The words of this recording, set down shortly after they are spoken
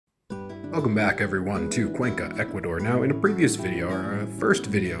Welcome back everyone to Cuenca, Ecuador. Now in a previous video, our first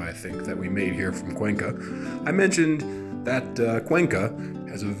video I think that we made here from Cuenca, I mentioned that Cuenca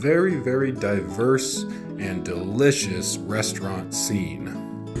has a very diverse and delicious restaurant scene.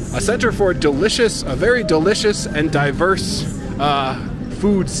 A center for a very delicious and diverse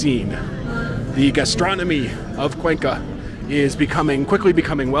food scene. The gastronomy of Cuenca is quickly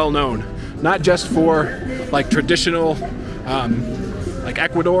becoming well known, not just for like traditional like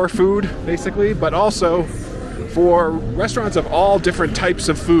Ecuador food, basically, but also for restaurants of all different types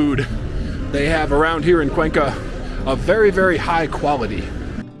of food they have around here in Cuenca of very high quality.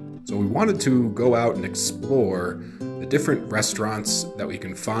 So we wanted to go out and explore the different restaurants that we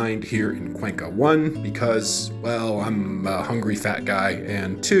can find here in Cuenca. One, because, well, I'm a hungry fat guy,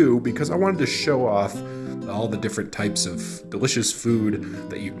 and two, because I wanted to show off all the different types of delicious food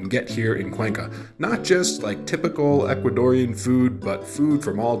that you can get here in Cuenca. Not just like typical Ecuadorian food, but food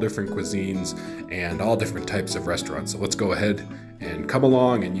from all different cuisines and all different types of restaurants. So let's go ahead and come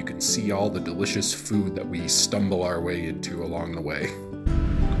along and you can see all the delicious food that we stumble our way into along the way.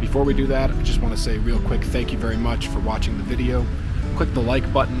 Before we do that, I just want to say real quick, thank you very much for watching the video. Click the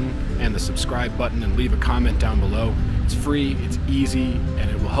like button and the subscribe button and leave a comment down below. It's free, it's easy, and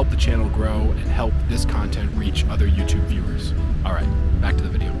it will help the channel grow and help this content reach other YouTube viewers. All right, back to the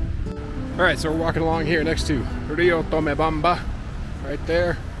video. All right, so we're walking along here next to Rio Tomebamba, right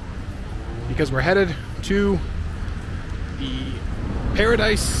there, because we're headed to the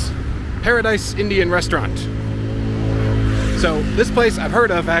Paradise Indian Restaurant. So this place I've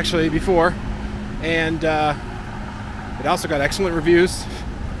heard of actually before, and it also got excellent reviews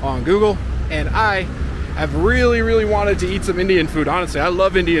on Google, and I've really wanted to eat some Indian food. Honestly, I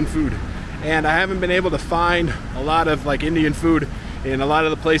love Indian food, and I haven't been able to find a lot of like Indian food in a lot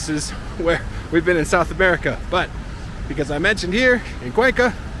of the places where we've been in South America. But because I mentioned here in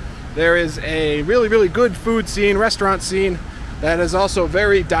Cuenca, there is a really good food scene, restaurant scene that is also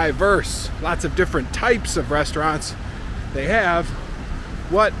very diverse. Lots of different types of restaurants. They have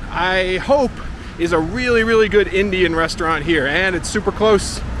what I hope is a really good Indian restaurant here, and it's super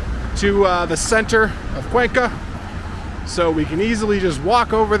close to the center of Cuenca, so we can easily just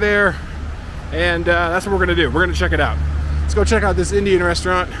walk over there, and that's what we're gonna do. We're gonna check it out. Let's go check out this Indian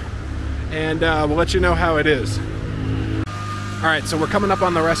restaurant, and we'll let you know how it is. All right, so we're coming up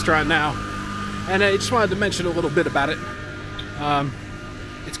on the restaurant now, and I just wanted to mention a little bit about it.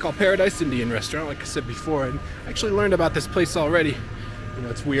 It's called Paradise Indian Restaurant, like I said before, and I actually learned about this place already. You know,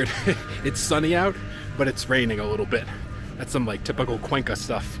 it's weird. It's sunny out, but it's raining a little bit. That's some like typical Cuenca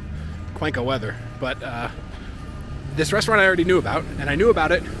stuff, Cuenca weather. But this restaurant I already knew about, and I knew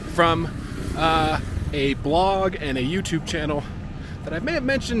about it from a blog and a YouTube channel that I may have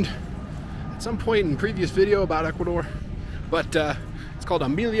mentioned at some point in a previous video about Ecuador. But it's called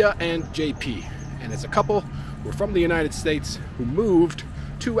Amelia and JP, and it's a couple who are from the United States who moved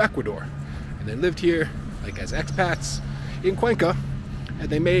to Ecuador, and they lived here like as expats in Cuenca, and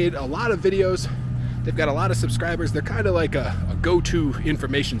they made a lot of videos. They've got a lot of subscribers. They're kind of like a go-to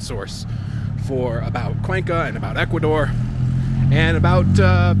information source about Cuenca and about Ecuador and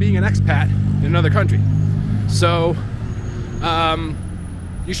about being an expat in another country. So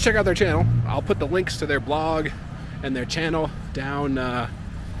you should check out their channel. I'll put the links to their blog and their channel down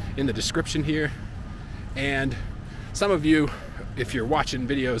in the description here. And some of you, if you're watching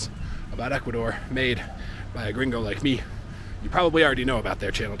videos about Ecuador made by a gringo like me, you probably already know about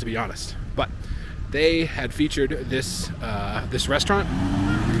their channel, to be honest. But they had featured this restaurant.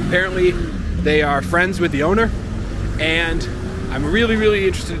 Apparently they are friends with the owner, and I'm really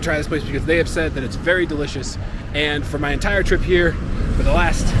interested to try this place because they have said that it's very delicious. And for my entire trip here, for the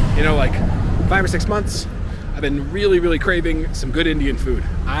last, you know, like 5 or 6 months, I've been really craving some good Indian food.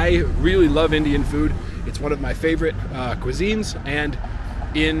 I really love Indian food. It's one of my favorite cuisines, and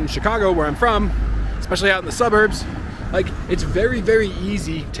in Chicago, where I'm from, especially out in the suburbs, like it's very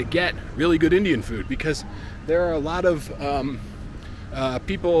easy to get really good Indian food because there are a lot of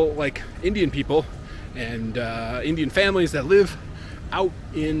people, like Indian people and Indian families that live out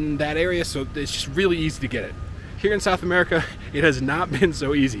in that area, so it's just really easy to get it. Here in South America, it has not been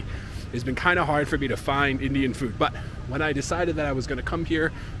so easy. It's been kind of hard for me to find Indian food, but when I decided that I was going to come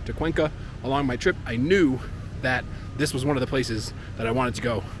here to Cuenca along my trip, I knew that this was one of the places that I wanted to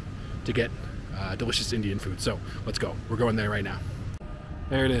go to get delicious Indian food. So let's go. We're going there right now.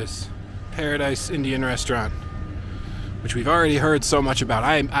 There it is, Paradise Indian Restaurant, which we've already heard so much about.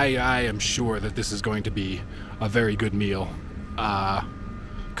 I am sure that this is going to be a very good meal,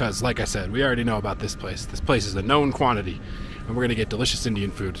 because like I said, we already know about this place. This place is a known quantity, and we're gonna get delicious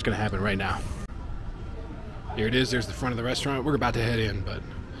Indian food. It's gonna happen right now. Here it is. There's the front of the restaurant. We're about to head in, but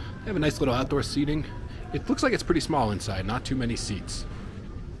They have a nice little outdoor seating. It looks like it's pretty small inside, not too many seats.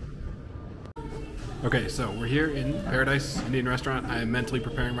 Okay, so we're here in Paradise Indian Restaurant. I am mentally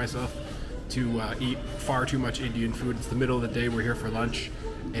preparing myself to eat far too much Indian food. It's the middle of the day, we're here for lunch,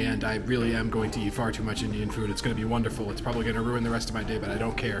 and I really am going to eat far too much Indian food. It's going to be wonderful. It's probably going to ruin the rest of my day, but I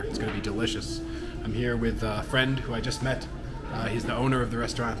don't care. It's going to be delicious. I'm here with a friend who I just met. He's the owner of the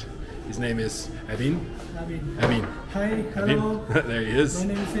restaurant. His name is Abin. Abin. Hi, hello. Abin. There he is.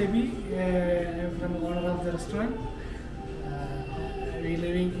 My name is Abi. I'm from the owner of the restaurant. We're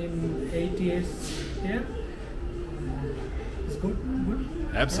living in 8 years here. It's good.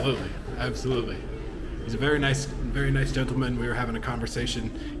 Absolutely, absolutely. He's a very nice gentleman. We were having a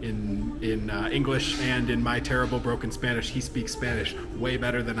conversation in English and in my terrible broken Spanish. He speaks Spanish way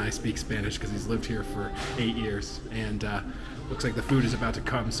better than I speak Spanish because he's lived here for 8 years. And looks like the food is about to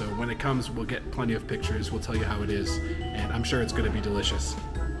come. So when it comes, we'll get plenty of pictures. We'll tell you how it is, and I'm sure it's going to be delicious.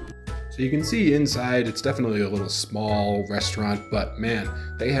 So you can see inside, it's definitely a little small restaurant, but man,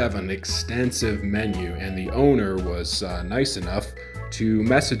 they have an extensive menu, and the owner was nice enough to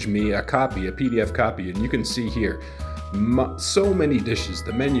message me a PDF copy, and you can see here, so many dishes.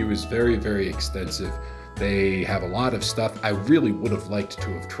 The menu is very, very extensive. They have a lot of stuff. I really would have liked to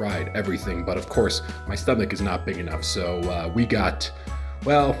have tried everything, but of course, my stomach is not big enough, so we got,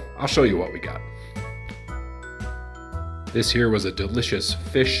 well, I'll show you what we got. This here was a delicious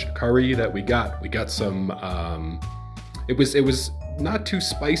fish curry that we got. We got some, it was not too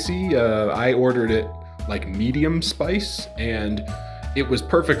spicy. I ordered it like medium spice, and it was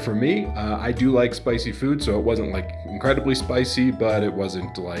perfect for me. I do like spicy food, so it wasn't like incredibly spicy, but it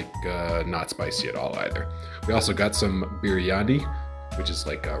wasn't like not spicy at all either. We also got some biryani, which is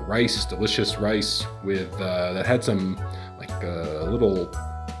like a rice, delicious rice with, that had some like little,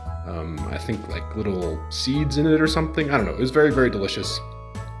 I think like little seeds in it or something. I don't know. It was very, very delicious.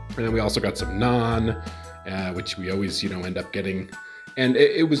 And then we also got some naan, which we always, end up getting. And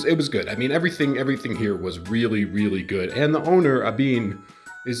it was good. I mean, everything here was really, really good. And the owner, Abin,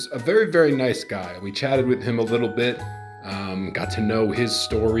 is a very, very nice guy. We chatted with him a little bit, got to know his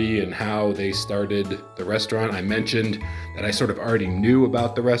story and how they started the restaurant. I mentioned that I sort of already knew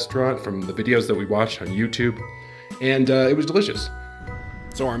about the restaurant from the videos that we watched on YouTube, and it was delicious.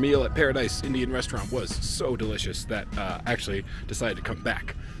 So our meal at Paradise Indian Restaurant was so delicious that I actually decided to come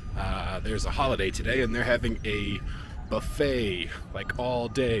back. There's a holiday today, and they're having a buffet like all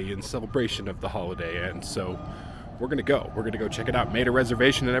day in celebration of the holiday, and so we're gonna go check it out. Made a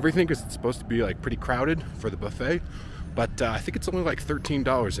reservation and everything because it's supposed to be like pretty crowded for the buffet, but I think it's only like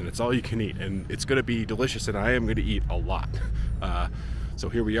 $13 and it's all you can eat, and it's gonna be delicious, and I am gonna eat a lot. So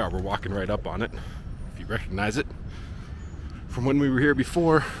here we are, we're walking right up on it. If you recognize it from when we were here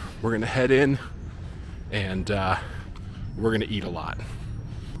before, we're gonna head in and we're gonna eat a lot.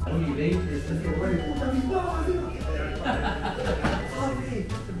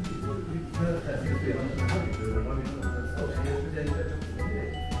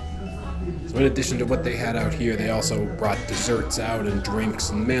 So in addition to what they had out here, they also brought desserts out and drinks,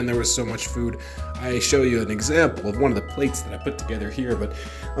 and man, there was so much food. I show you an example of one of the plates that I put together here, but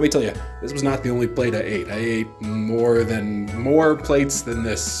let me tell you, this was not the only plate I ate. I ate more plates than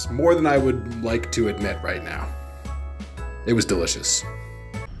this, more than I would like to admit right now. It was delicious.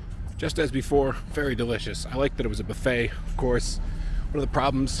 Just as before, very delicious. I like that it was a buffet, of course. One of the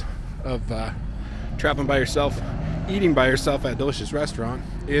problems of traveling by yourself, eating by yourself at a delicious restaurant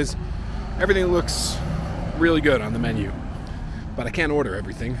is everything looks really good on the menu, but I can't order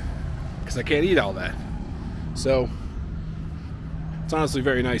everything because I can't eat all that. So it's honestly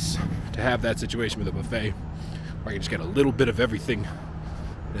very nice to have that situation with a buffet where I can just get a little bit of everything.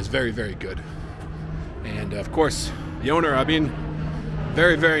 It's very, very good. And of course, the owner, Abin,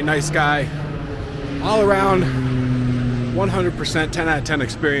 very, very nice guy. All around 100% 10 out of 10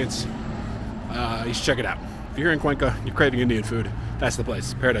 experience. You should check it out. If you're here in Cuenca, you're craving Indian food, that's the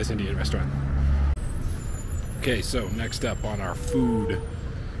place, Paradise Indian Restaurant. Okay, so next up on our food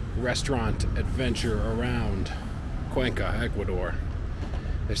restaurant adventure around Cuenca, Ecuador.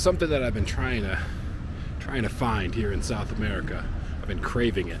 There's something that I've been trying to find here in South America. I've been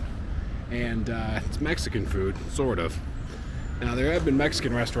craving it. And it's Mexican food, sort of. Now, there have been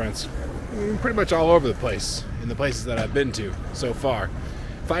Mexican restaurants pretty much all over the place in the places that I've been to so far.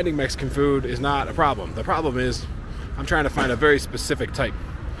 Finding Mexican food is not a problem. The problem is I'm trying to find a very specific type.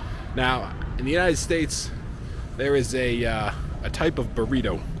 Now, in the United States, there is a type of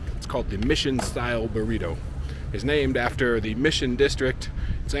burrito. It's called the Mission-style burrito. It's named after the Mission District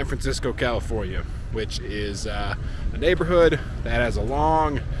in San Francisco, California, which is a neighborhood that has a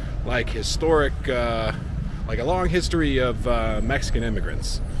long, historic, a long history of Mexican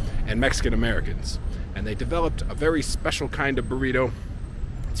immigrants. and Mexican Americans. And they developed a very special kind of burrito.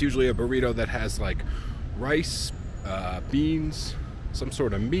 It's usually a burrito that has like rice, beans, some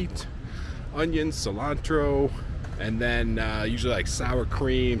sort of meat, onions, cilantro, and then usually like sour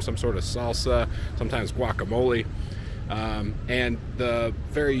cream, some sort of salsa, sometimes guacamole. And the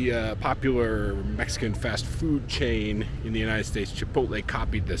very popular Mexican fast food chain in the United States, Chipotle,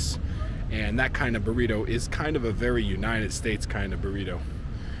 copied this. And that kind of burrito is kind of a very United States kind of burrito.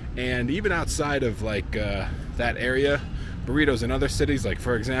 And even outside of like that area, burritos in other cities, like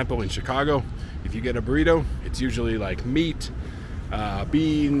for example in Chicago, if you get a burrito, it's usually like meat,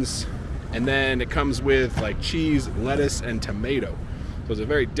 beans, and then it comes with like cheese, lettuce, and tomato. So it's a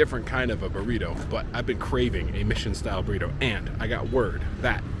very different kind of a burrito, but I've been craving a Mission style burrito, and I got word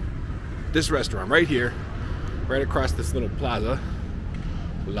that this restaurant right here, right across this little plaza,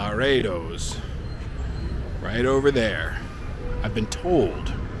 Laredo's, right over there, I've been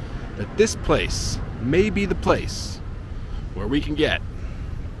told that this place may be the place where we can get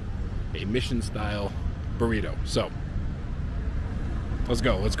a Mission style burrito. So let's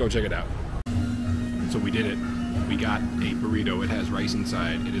go check it out. So we did it. We got a burrito. It has rice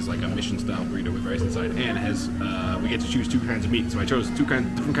inside. It is like a Mission style burrito with rice inside, and it has we get to choose 2 kinds of meat. So I chose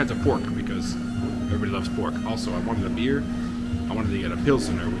different kinds of pork because everybody loves pork. Also, I wanted a beer. I wanted to get a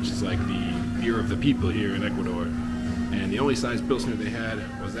Pilsner, which is like the beer of the people here in Ecuador. And the only size Pilsner they had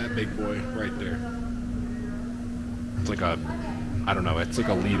was that big boy right there. It's like a, I don't know, it's like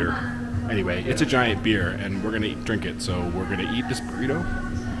a liter. Anyway, it's a giant beer, and we're gonna drink it. So we're gonna eat this burrito,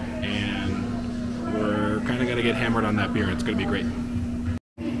 and we're kind of gonna get hammered on that beer. It's gonna be great.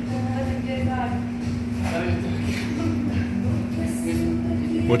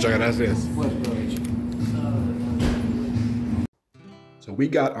 Muchas gracias. So we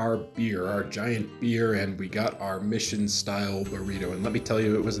got our beer, our giant beer, and we got our Mission style burrito. And let me tell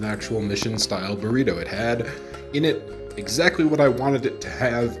you, it was an actual Mission style burrito. It had in it exactly what I wanted it to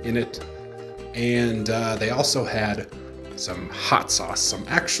have in it. And they also had some hot sauce, some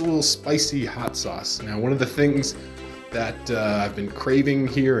actual spicy hot sauce. Now, one of the things that I've been craving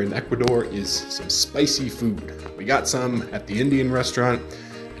here in Ecuador is some spicy food. We got some at the Indian restaurant,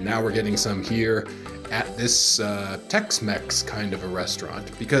 and now we're getting some here at this Tex-Mex kind of a restaurant,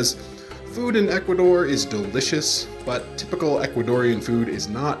 because food in Ecuador is delicious, but typical Ecuadorian food is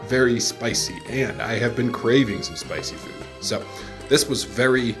not very spicy, and I have been craving some spicy food. So this was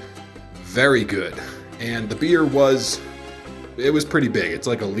very, very good, and the beer was pretty big. It's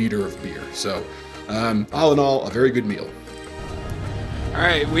like a liter of beer. So all in all, a very good meal. All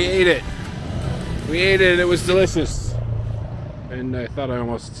right, we ate it. We ate it. It was delicious. And I thought I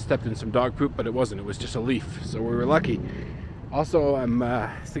almost stepped in some dog poop, but it wasn't. It was just a leaf, so we were lucky. Also, I'm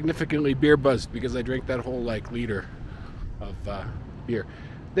significantly beer buzzed because I drank that whole like liter of beer.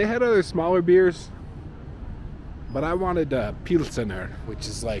 They had other smaller beers, but I wanted Pilsner, which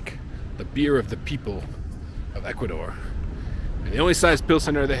is like the beer of the people of Ecuador. And the only size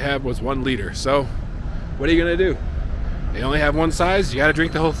Pilsner they have was 1 liter. So what are you gonna do? They only have one size. You gotta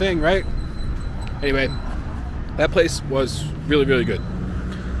drink the whole thing, right? Anyway, that place was really, really good.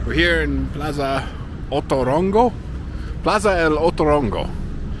 We're here in Plaza Otorongo. Plaza El Otorongo.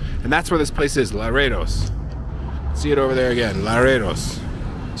 And that's where this place is, Laredo's. See it over there again, Laredo's.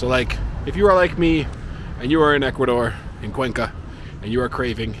 So like, if you are like me, and you are in Ecuador, in Cuenca, and you are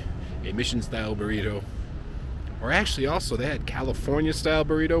craving a Mission style burrito, or actually also they had California style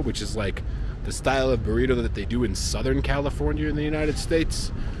burrito, which is like the style of burrito that they do in Southern California in the United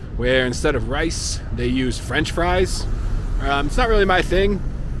States, where instead of rice, they use French fries. It's not really my thing,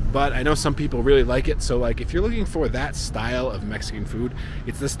 but I know some people really like it. So like, if you're looking for that style of Mexican food,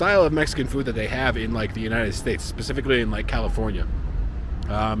 it's the style of Mexican food that they have in like the United States, specifically in like California.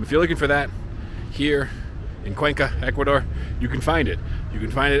 If you're looking for that here in Cuenca, Ecuador, you can find it. You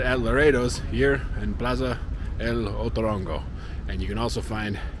can find it at Laredo's here in Plaza El Otorongo. And you can also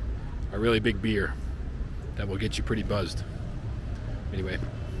find a really big beer that will get you pretty buzzed. Anyway,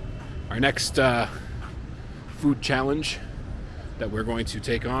 our next food challenge that we're going to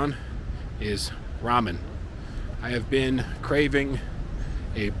take on is ramen. I have been craving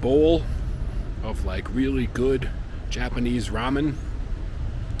a bowl of like really good Japanese ramen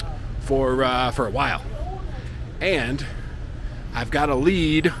for a while, and I've got a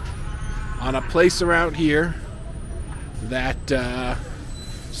lead on a place around here that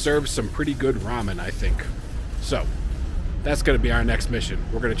serves some pretty good ramen, I think. So that's going to be our next mission.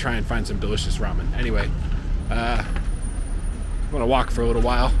 We're going to try and find some delicious ramen. Anyway, I'm going to walk for a little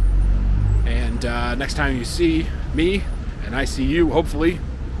while, and next time you see me and I see you, hopefully,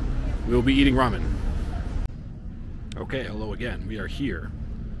 we'll be eating ramen. Okay, hello again. We are here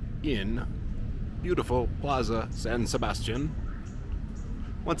in beautiful Plaza San Sebastian.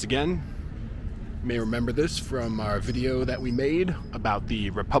 Once again, you may remember this from our video that we made about the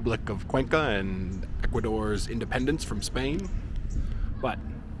Republic of Cuenca and Ecuador's independence from Spain. But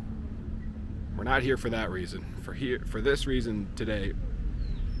we're not here for that reason. For this reason today,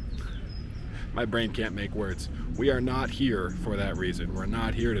 my brain can't make words. We are not here for that reason. We're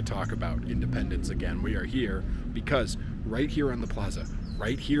not here to talk about independence again. We are here because right here on the plaza,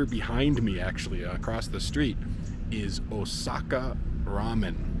 right here behind me actually, across the street, is Osaka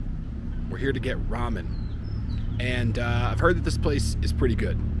Ramen. We're here to get ramen. And I've heard that this place is pretty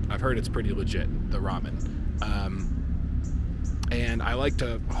good. I've heard it's pretty legit, the ramen. And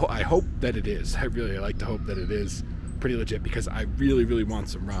I hope that it is. I really like to hope that it is pretty legit because I really, really want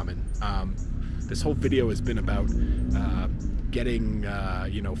some ramen. This whole video has been about getting,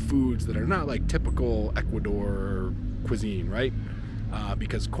 you know, foods that are not like typical Ecuador cuisine, right?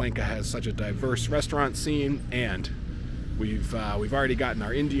 Because Cuenca has such a diverse restaurant scene, and we've already gotten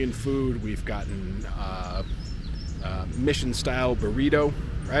our Indian food. We've gotten mission-style burrito,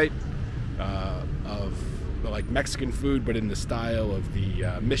 right? Of like Mexican food, but in the style of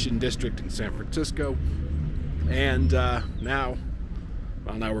the Mission District in San Francisco. And now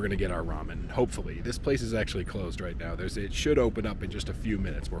we're gonna get our ramen. Hopefully, this place is actually closed right now. It should open up in just a few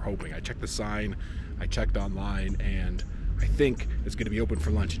minutes. We're hoping. I checked the sign, I checked online, and I think it's gonna be open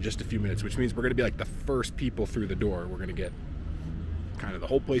for lunch in just a few minutes, which means we're gonna be like the first people through the door. We're gonna get kind of the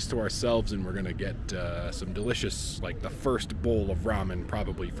whole place to ourselves, and we're gonna get some delicious, like the first bowl of ramen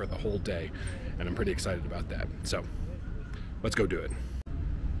probably for the whole day, and I'm pretty excited about that. So let's go do it.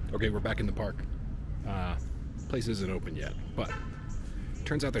 Okay, we're back in the park. Place isn't open yet, but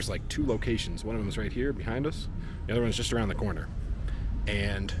turns out there's like 2 locations. One of them is right here behind us. The other one's just around the corner.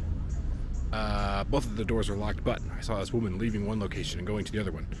 And both of the doors are locked, but I saw this woman leaving one location and going to the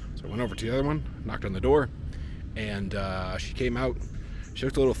other one. So I went over to the other one, knocked on the door, and she came out. She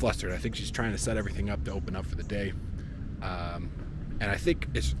looked a little flustered. I think she's trying to set everything up to open up for the day. And I think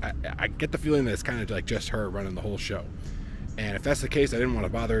I get the feeling that it's kind of like just her running the whole show. And if that's the case, I didn't want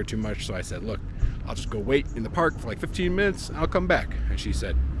to bother her too much, so I said, look, I'll just go wait in the park for like 15 minutes, and I'll come back. And she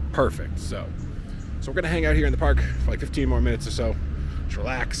said, perfect. So we're gonna hang out here in the park for like 15 more minutes or so, just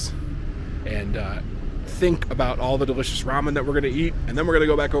relax, and think about all the delicious ramen that we're gonna eat, and then we're gonna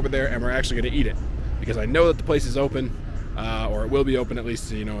go back over there and we're actually gonna eat it. Because I know that the place is open, or it will be open at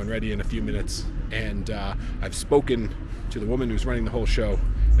least, you know, and ready in a few minutes. And I've spoken to the woman who's running the whole show,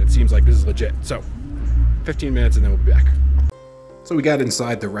 and it seems like this is legit. So 15 minutes and then we'll be back. So we got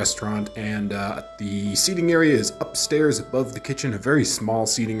inside the restaurant, and the seating area is upstairs above the kitchen, a very small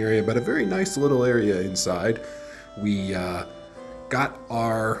seating area, but a very nice little area inside. We got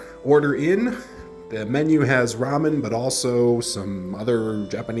our order in. The menu has ramen, but also some other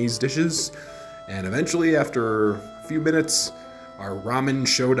Japanese dishes. And eventually, after a few minutes, our ramen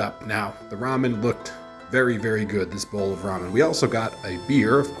showed up. Now, the ramen looked very, very good, this bowl of ramen. We also got a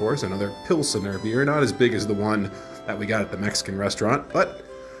beer, of course, another Pilsener beer, not as big as the one that we got at the Mexican restaurant, but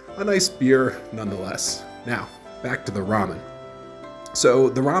a nice beer nonetheless. Now, back to the ramen. So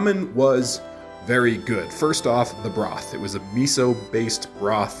the ramen was very good. First off, the broth. It was a miso-based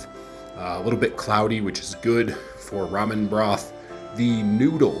broth, a little bit cloudy, which is good for ramen broth. The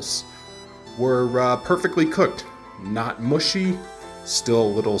noodles were perfectly cooked, not mushy, still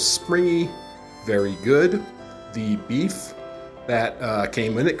a little springy, very good. The beef that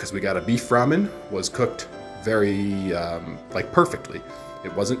came in it, because we got a beef ramen, was cooked very, like perfectly.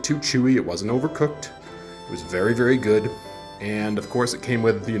 It wasn't too chewy, it wasn't overcooked. It was very, very good. And of course it came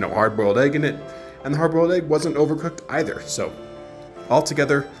with, you know, hard-boiled egg in it, and the hard-boiled egg wasn't overcooked either. So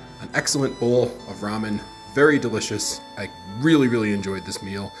altogether, an excellent bowl of ramen, very delicious. I really, really enjoyed this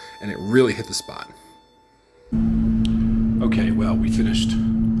meal, and it really hit the spot. Okay, well, we finished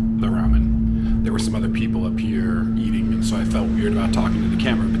the ramen. There were some other people up here eating, and so I felt weird about talking to the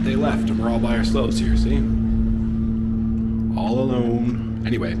camera, but they left, and we're all by ourselves here, see? All alone.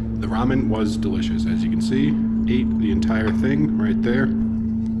 Anyway, the ramen was delicious. As you can see, ate the entire thing right there.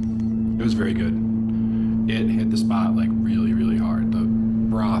 It was very good. It hit the spot like really, really hard. The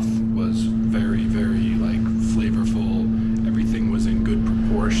broth was very, very like flavorful. Everything was in good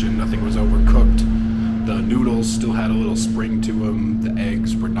proportion. Nothing was overcooked. The noodles still had a little spring to them. The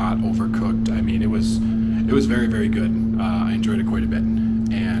eggs were not overcooked. I mean, it was very, very good. I enjoyed it quite a bit,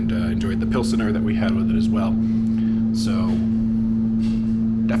 and enjoyed the Pilsener that we had with it as well. So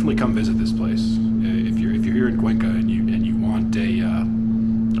definitely come visit this place if you're here in Cuenca and you want a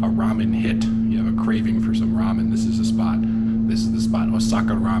ramen hit. You have a craving for some ramen. This is the spot. This is the spot.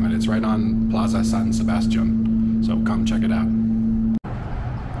 Osaka Ramen. It's right on Plaza San Sebastian. So come check it out.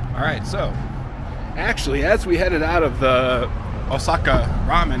 All right, so actually, as we headed out of the Osaka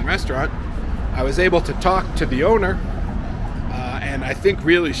ramen restaurant, I was able to talk to the owner, and I think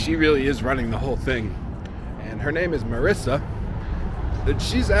she really is running the whole thing. And her name is Marissa.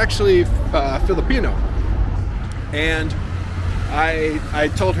 She's actually Filipino, and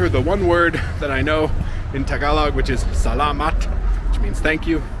I told her the one word that I know in Tagalog, which is salamat, which means thank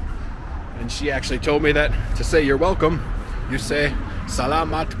you. And she actually told me that to say you're welcome, you say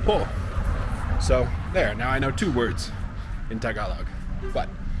salamat po. So there, now I know 2 words in Tagalog. But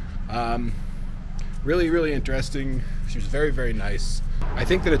really interesting. She was very nice. I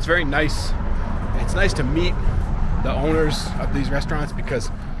think that it's very nice. It's nice to meet the owners of these restaurants, because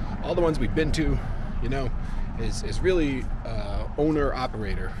all the ones we've been to, you know, is really owner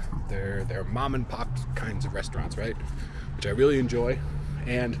operator. They're mom and pop kinds of restaurants, right? Which I really enjoy.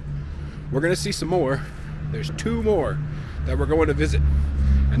 And we're gonna see some more. There's 2 more that we're going to visit,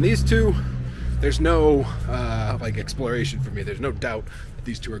 and these 2, there's no like exploration for me. There's no doubt that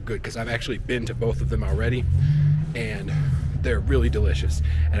these 2 are good, because I've actually been to both of them already, and they're really delicious.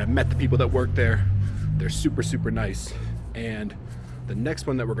 And I've met the people that work there. They're super nice. And the next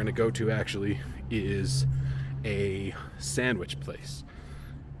one that we're gonna go to actually is a sandwich place.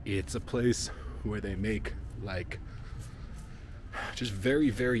 It's a place where they make like just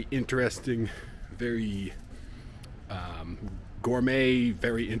very interesting, very gourmet,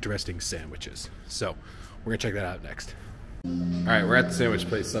 very interesting sandwiches. So we're gonna check that out next. All right, we're at the sandwich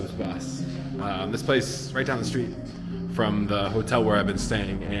place, Subs Boss. This place right down the street from the hotel where I've been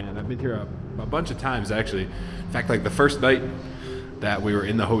staying, and I've been here a bunch of times actually. In fact, like the first night that we were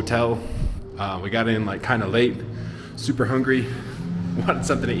in the hotel, we got in like kind of late, super hungry, wanted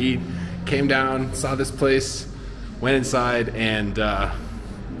something to eat, came down, saw this place, went inside, and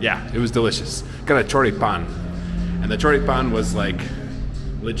yeah, it was delicious. Got a choripan, and the choripan was like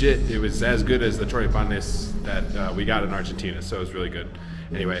legit. It was as good as the choripanes that we got in Argentina, so it was really good.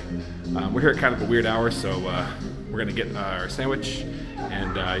 Anyway, we're here at kind of a weird hour, so we're gonna get our sandwich,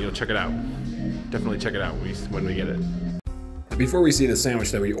 and you'll check it out. Definitely check it out when we get it. Before we see the sandwich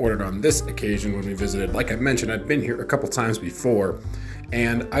that we ordered on this occasion when we visited, like I mentioned, I've been here a couple times before,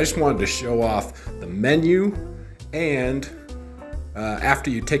 and I just wanted to show off the menu. And after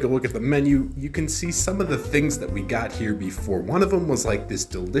you take a look at the menu, you can see some of the things that we got here before. One of them was like this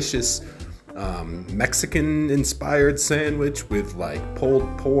delicious Mexican-inspired sandwich with like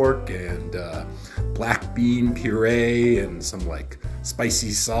pulled pork and black bean puree and some like spicy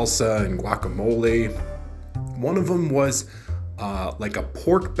salsa and guacamole. One of them was like a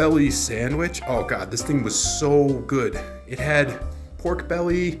pork belly sandwich. Oh God, this thing was so good. It had pork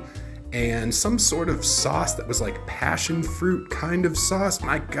belly and some sort of sauce that was like passion fruit kind of sauce.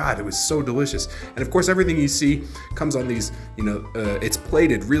 My God, it was so delicious. And of course, everything you see comes on these, you know, it's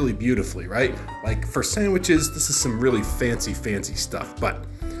plated really beautifully, right? Like for sandwiches, this is some really fancy stuff. But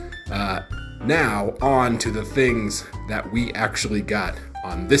now on to the things that we actually got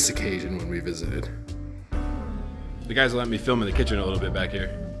on this occasion when we visited. The guys let me film in the kitchen a little bit back here.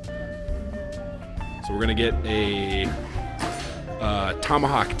 So we're gonna get a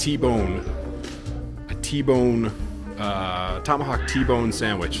tomahawk T-bone, tomahawk T-bone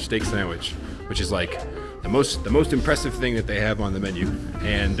sandwich, steak sandwich, which is like the most impressive thing that they have on the menu.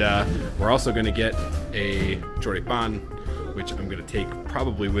 And we're also gonna get a choripan, which I'm gonna take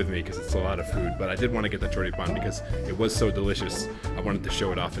probably with me because it's a lot of food, but I did want to get the choripan because it was so delicious. I wanted to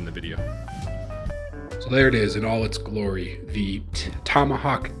show it off in the video. So there it is in all its glory, the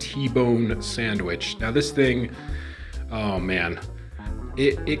tomahawk T-bone sandwich. Now this thing, oh man,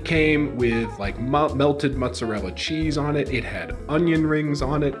 it came with like melted mozzarella cheese on it. It had onion rings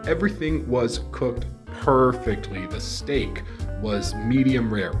on it. Everything was cooked perfectly. The steak was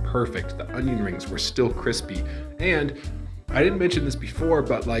medium rare, perfect. The onion rings were still crispy. And I didn't mention this before,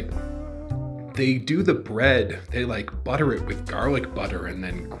 but like they do the bread, they like butter it with garlic butter and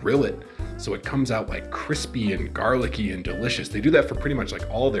then grill it, so it comes out like crispy and garlicky and delicious. They do that for pretty much like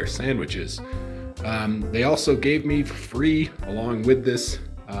all their sandwiches. They also gave me free, along with this,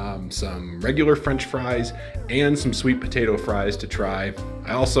 some regular French fries and some sweet potato fries to try.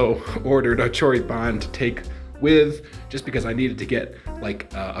 I also ordered a choripan to take with, just because I needed to get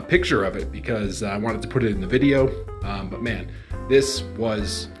like a picture of it, because I wanted to put it in the video. But man, this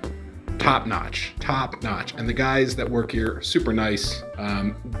was top notch. And the guys that work here, super nice,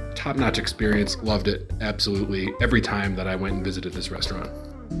 top notch experience, loved it, absolutely, every time that I went and visited this restaurant.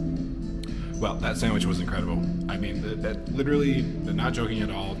 Well, that sandwich was incredible. I mean, that literally, not joking at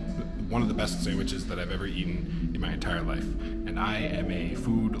all, one of the best sandwiches that I've ever eaten in my entire life. And I am a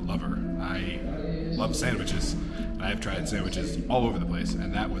food lover. I love sandwiches, and I've tried sandwiches all over the place,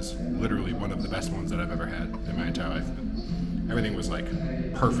 and that was literally one of the best ones that I've ever had in my entire life. Everything was like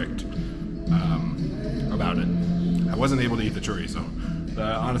perfect about it. I wasn't able to eat the chorizo.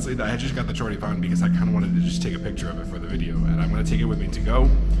 Honestly, I just got the choripan because I kind of wanted to just take a picture of it for the video, and I'm going to take it with me to go,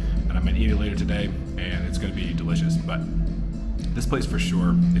 and I'm going to eat it later today, and it's going to be delicious. But this place for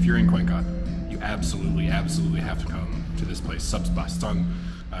sure, if you're in Cuenca, you absolutely have to come to this place. Subsbaston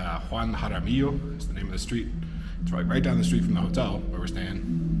Juan Jaramillo is the name of the street. It's right down the street from the hotel where we're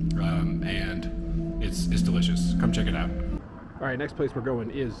staying, and it's delicious. Come check it out. All right, next place we're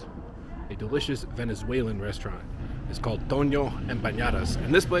going is a delicious Venezuelan restaurant. It's called Toño Empanadas,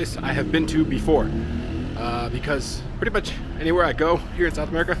 and this place I have been to before because pretty much anywhere I go here in South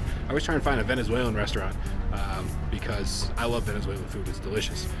America, I always try and find a Venezuelan restaurant because I love Venezuelan food. It's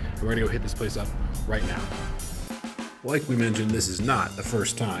delicious. And we're gonna go hit this place up right now. Like we mentioned, this is not the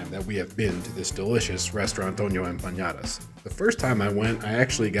first time that we have been to this delicious restaurant, Toño Empanadas. The first time I went, I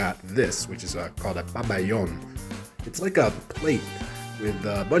actually got this, which is called a pabellón. It's like a plate with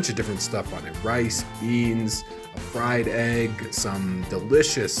a bunch of different stuff on it. Rice, beans, a fried egg, some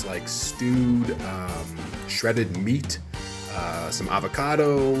delicious like stewed shredded meat, some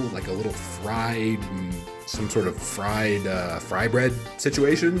avocado, like a little fried, some sort of fried fry bread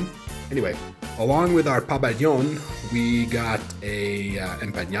situation. Anyway, along with our pabellón, we got a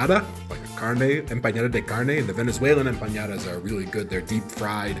empanada, like a empanada de carne. The Venezuelan empanadas are really good. They're deep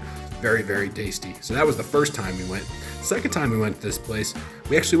fried, very tasty. So that was the first time we went. Second time we went to this place,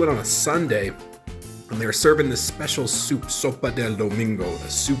 we actually went on a Sunday, and they were serving this special soup, sopa del domingo, the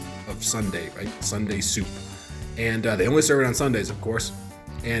soup of Sunday, right? Sunday soup. And they only serve it on Sundays, of course.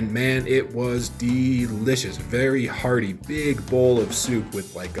 And man, it was delicious. Very hearty, big bowl of soup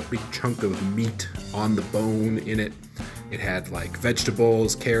with like a big chunk of meat on the bone in it. It had like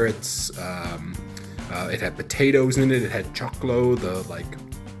vegetables, carrots, it had potatoes in it. It had choclo, the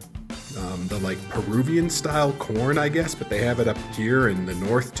Peruvian style corn, I guess, but they have it up here in the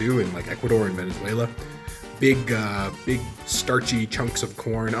north too, in like Ecuador and Venezuela. Big starchy chunks of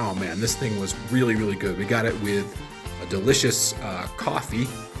corn. Oh man, this thing was really good. We got it with a delicious coffee,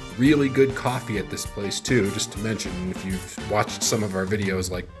 really good coffee at this place too. Just to mention, if you've watched some of our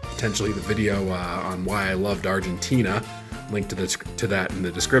videos, like potentially the video on why I loved Argentina, link to that in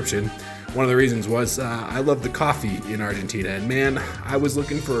the description. One of the reasons was I love the coffee in Argentina, and man, I was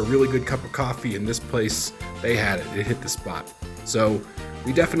looking for a really good cup of coffee, and this place, they had it. It hit the spot. So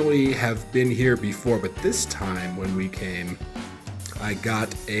we definitely have been here before, but this time when we came, I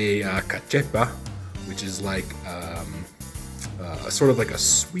got a cachepa, which is like sort of like a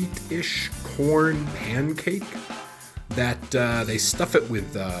sweet-ish corn pancake that they stuff it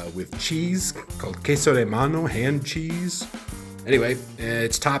with cheese called queso de mano, hand cheese. Anyway,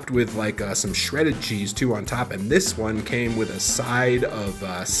 it's topped with like some shredded cheese too on top, and this one came with a side of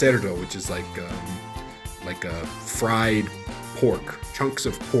cerdo, which is like a fried pork, chunks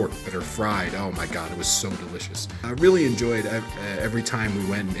of pork that are fried. Oh my god, it was so delicious. I really enjoyed every time we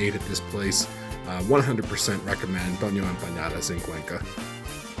went and ate at this place. 100% recommend Toño Empanadas in Cuenca.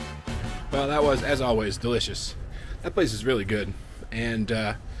 Well, that was, as always, delicious. That place is really good, and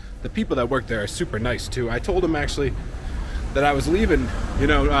the people that work there are super nice too. I told them actually that I was leaving,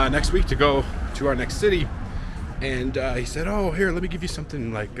 next week to go to our next city, and he said, "Oh, here, let me give you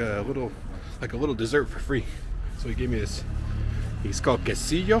something like a little dessert for free." So he gave me this. He's called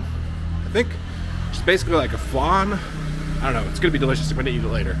quesillo, I think. It's basically like a flan. I don't know. It's gonna be delicious. I'm gonna eat it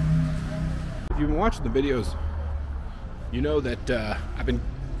later. If you've been watching the videos, you know that I've been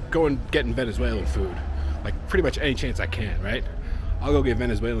getting Venezuelan food, like pretty much any chance I can, right? I'll go get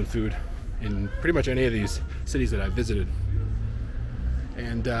Venezuelan food in pretty much any of these cities that I've visited.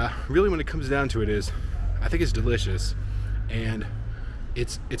 And really, when it comes down to it, I think it's delicious, and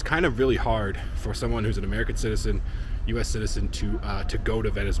it's kind of really hard for someone who's an American citizen, U.S. citizen, to go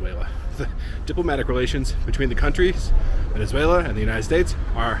to Venezuela. The diplomatic relations between the countries, Venezuela and the United States,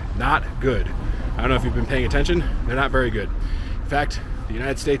 are not good. I don't know if you've been paying attention. They're not very good. In fact, the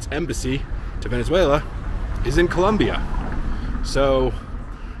United States Embassy to Venezuela is in Colombia, so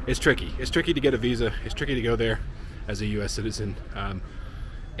it's tricky. It's tricky to get a visa. It's tricky to go there as a U.S. citizen.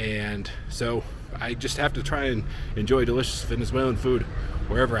 And so I just have to try and enjoy delicious Venezuelan food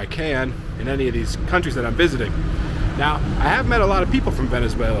wherever I can in any of these countries that I'm visiting. Now, I have met a lot of people from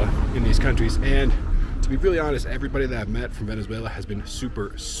Venezuela in these countries, and to be really honest, everybody that I've met from Venezuela has been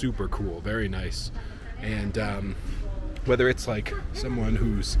super cool, very nice. And whether it's like someone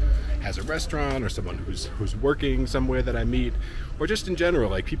has a restaurant, or someone who's working somewhere that I meet, or just in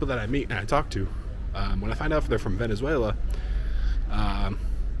general, like people that I meet and I talk to, when I find out if they're from Venezuela,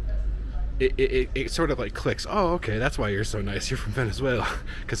 it sort of like clicks. Oh, okay, that's why you're so nice. You're from Venezuela.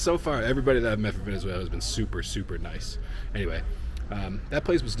 Because so far, everybody that I've met from Venezuela has been super, super nice. Anyway, that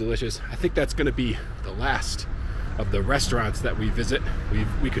place was delicious. I think that's going to be the last of the restaurants that we visit.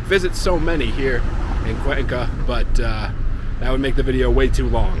 We could visit so many here in Cuenca, but that would make the video way too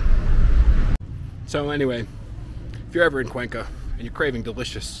long. So anyway, if you're ever in Cuenca and you're craving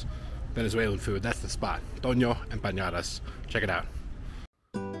delicious Venezuelan food, that's the spot. Toño Empanadas. Check it out.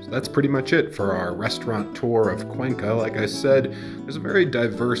 So that's pretty much it for our restaurant tour of Cuenca. Like I said, there's a very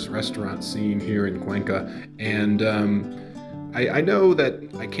diverse restaurant scene here in Cuenca, and I know that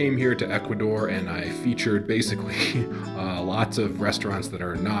I came here to Ecuador and I featured basically lots of restaurants that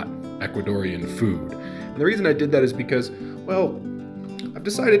are not Ecuadorian food. And the reason I did that is because, well, I've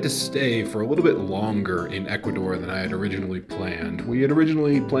decided to stay for a little bit longer in Ecuador than I had originally planned. We had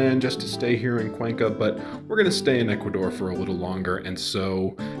originally planned just to stay here in Cuenca, but we're going to stay in Ecuador for a little longer, and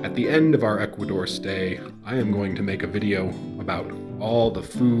so at the end of our Ecuador stay, I am going to make a video about all the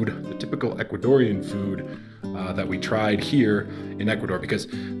food, the typical Ecuadorian food that we tried here in Ecuador, because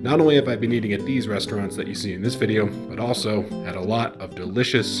not only have I been eating at these restaurants that you see in this video, but also at a lot of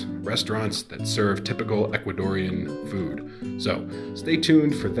delicious restaurants that serve typical Ecuadorian food. So stay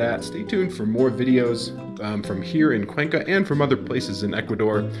tuned for that. Stay tuned for more videos from here in Cuenca and from other places in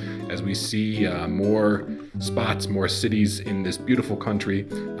Ecuador as we see more spots, more cities in this beautiful country.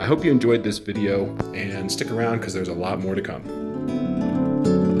 I hope you enjoyed this video, and stick around because there's a lot more to come.